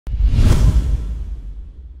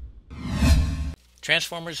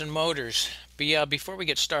Transformers and motors. Before we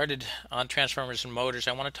get started on transformers and motors,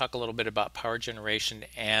 I want to talk a little bit about power generation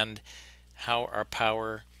and how our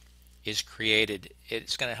power is created.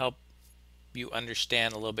 It's going to help you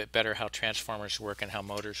understand a little bit better how transformers work and how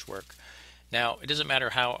motors work. Now, it doesn't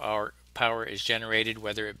matter how our power is generated,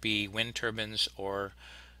 whether it be wind turbines or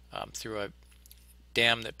through a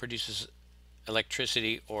dam that produces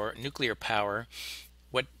electricity or nuclear power.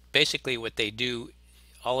 Basically what they do,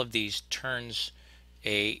 all of these turns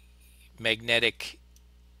a magnetic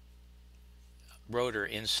rotor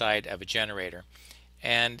inside of a generator,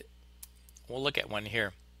 and we'll look at one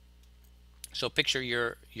here. So picture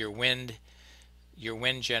your wind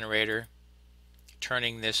generator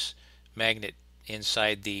turning this magnet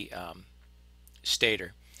inside the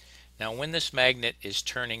stator. Now when this magnet is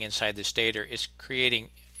turning inside the stator, it's creating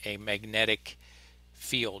a magnetic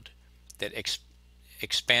field that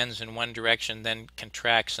expands in one direction, then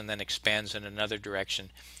contracts, and then expands in another direction.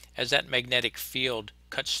 As that magnetic field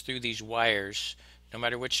cuts through these wires, no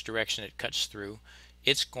matter which direction it cuts through,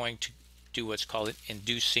 it's going to do what's called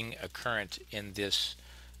inducing a current in these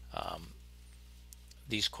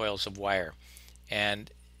coils of wire. And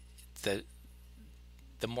the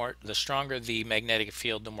stronger the magnetic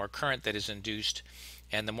field, the more current that is induced,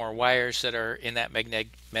 and the more wires that are in that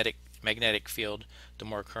magnetic field, the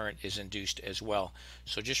more current is induced as well.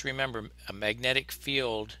 So just remember, a magnetic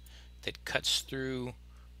field that cuts through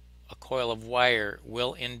a coil of wire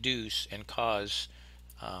will induce and cause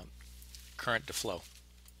current to flow.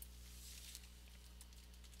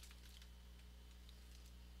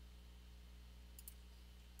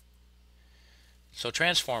 So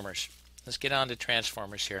transformers. Let's get on to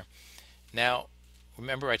transformers here. Now,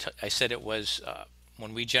 remember I said it was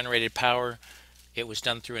when we generated power, it was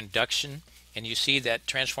done through induction, and you see that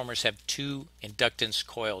transformers have two inductance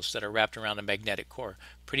coils that are wrapped around a magnetic core,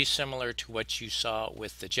 pretty similar to what you saw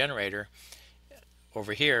with the generator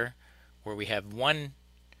over here, where we have one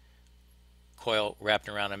coil wrapped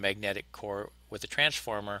around a magnetic core. With the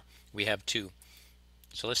transformer, we have two.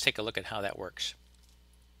 So let's take a look at how that works.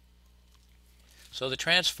 So the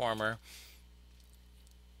transformer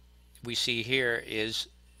we see here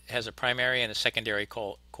has a primary and a secondary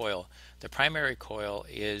coil. The primary coil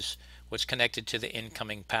is what's connected to the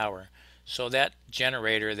incoming power. So that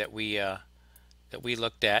generator that we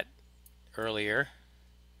looked at earlier,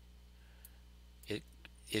 it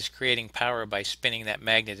is creating power by spinning that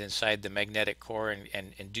magnet inside the magnetic core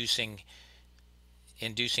and inducing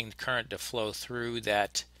current to flow through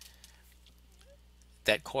that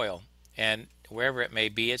coil. And wherever it may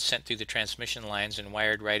be, it's sent through the transmission lines and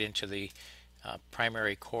wired right into the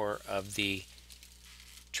primary core of the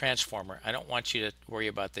transformer. I don't want you to worry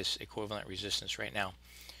about this equivalent resistance right now.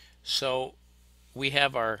 So we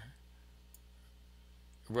have our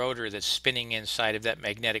rotor that's spinning inside of that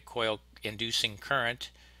magnetic coil, inducing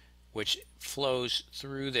current, which flows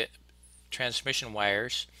through the transmission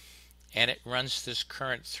wires, and it runs this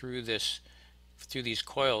current through these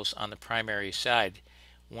coils on the primary side.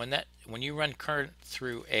 When you run current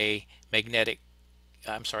through a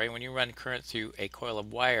coil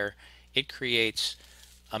of wire, it creates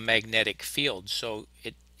a magnetic field. So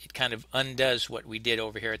it kind of undoes what we did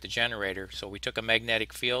over here at the generator. So we took a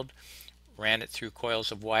magnetic field, ran it through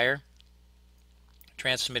coils of wire,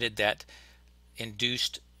 transmitted that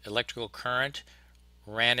induced electrical current,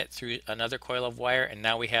 ran it through another coil of wire, and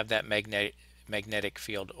now we have that magnetic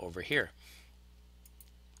field over here.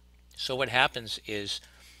 So what happens is,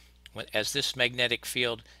 as this magnetic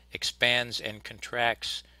field expands and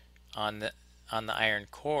contracts on the iron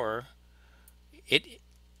core, it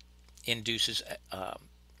induces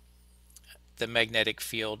the magnetic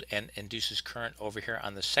field and induces current over here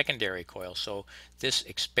on the secondary coil. So this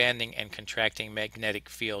expanding and contracting magnetic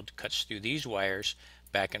field cuts through these wires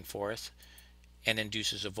back and forth and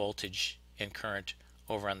induces a voltage and current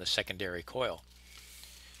over on the secondary coil.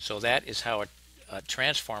 So that is how a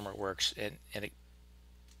transformer works,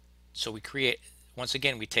 so we create, once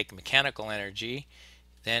again, we take mechanical energy,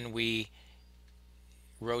 then we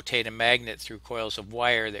rotate a magnet through coils of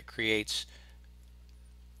wire that creates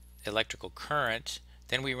electrical current,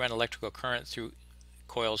 then we run electrical current through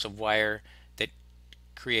coils of wire that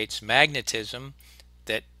creates magnetism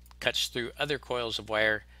that cuts through other coils of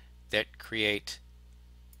wire that create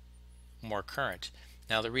more current.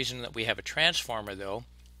 Now the reason that we have a transformer, though,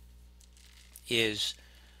 is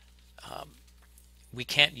we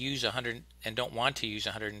can't use 100 and don't want to use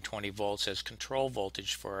 120 volts as control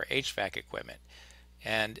voltage for our HVAC equipment,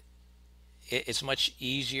 and it's much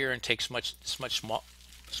easier and takes much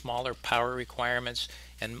smaller power requirements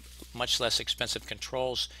and much less expensive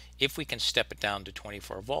controls if we can step it down to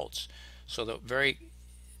 24 volts. So the very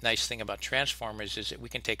nice thing about transformers is that we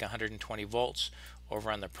can take 120 volts over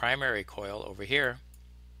on the primary coil over here,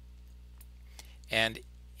 and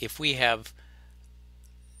if we have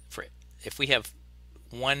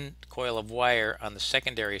one coil of wire on the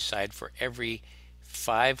secondary side for every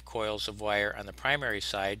 5 coils of wire on the primary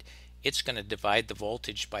side, it's going to divide the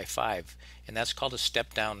voltage by 5, and that's called a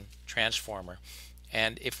step-down transformer.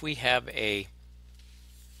 And if we have a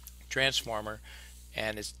transformer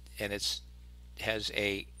and it's has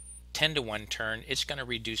a 10 to 1 turn, it's going to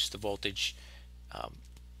reduce the voltage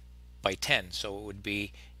by 10. So it would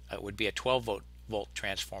be a 12 volt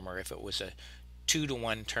transformer. If it was a 2 to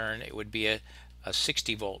 1 turn, it would be a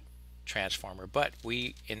 60 volt transformer. But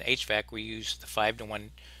we in HVAC we use the 5 to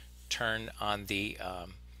 1 turn on the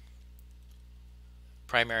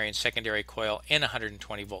primary and secondary coil in a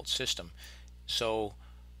 120 volt system. So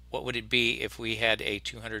what would it be if we had a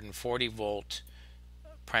 240 volt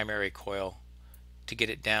primary coil? To get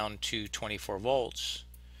it down to 24 volts,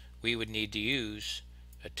 we would need to use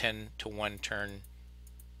a 10 to 1 turn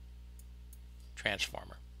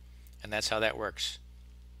transformer, and that's how that works.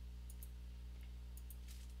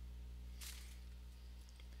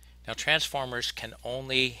 Now transformers can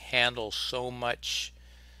only handle so much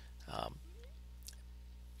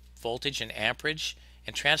voltage and amperage,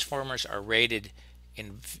 and transformers are rated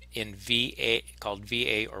in VA, called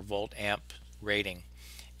VA or volt amp rating.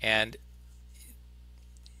 And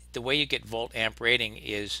the way you get volt amp rating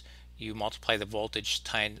is you multiply the voltage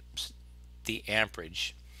times the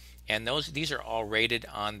amperage, and these are all rated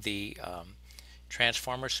on the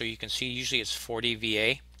transformer. So you can see usually it's 40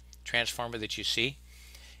 VA transformer that you see,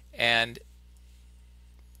 and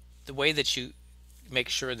the way that you make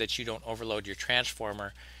sure that you don't overload your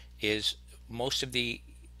transformer is most of the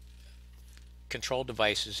control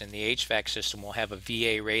devices in the HVAC system will have a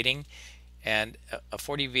VA rating, and a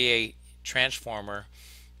 40 VA transformer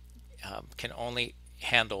can only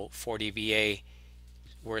handle 40 VA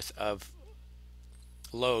worth of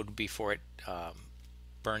load before it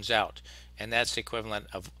burns out, and that's the equivalent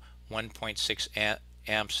of 1.6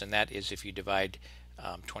 amps, and that is if you divide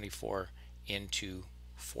 24 into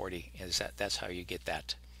 40. That's how you get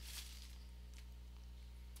that.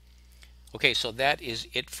 Okay, so that is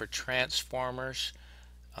it for transformers.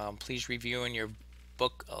 Please review in your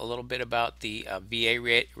book a little bit about the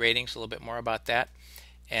VA ratings, a little bit more about that,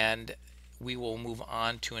 and we will move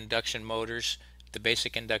on to induction motors, the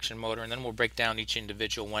basic induction motor, and then we'll break down each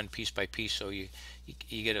individual one piece by piece so you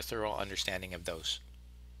get a thorough understanding of those.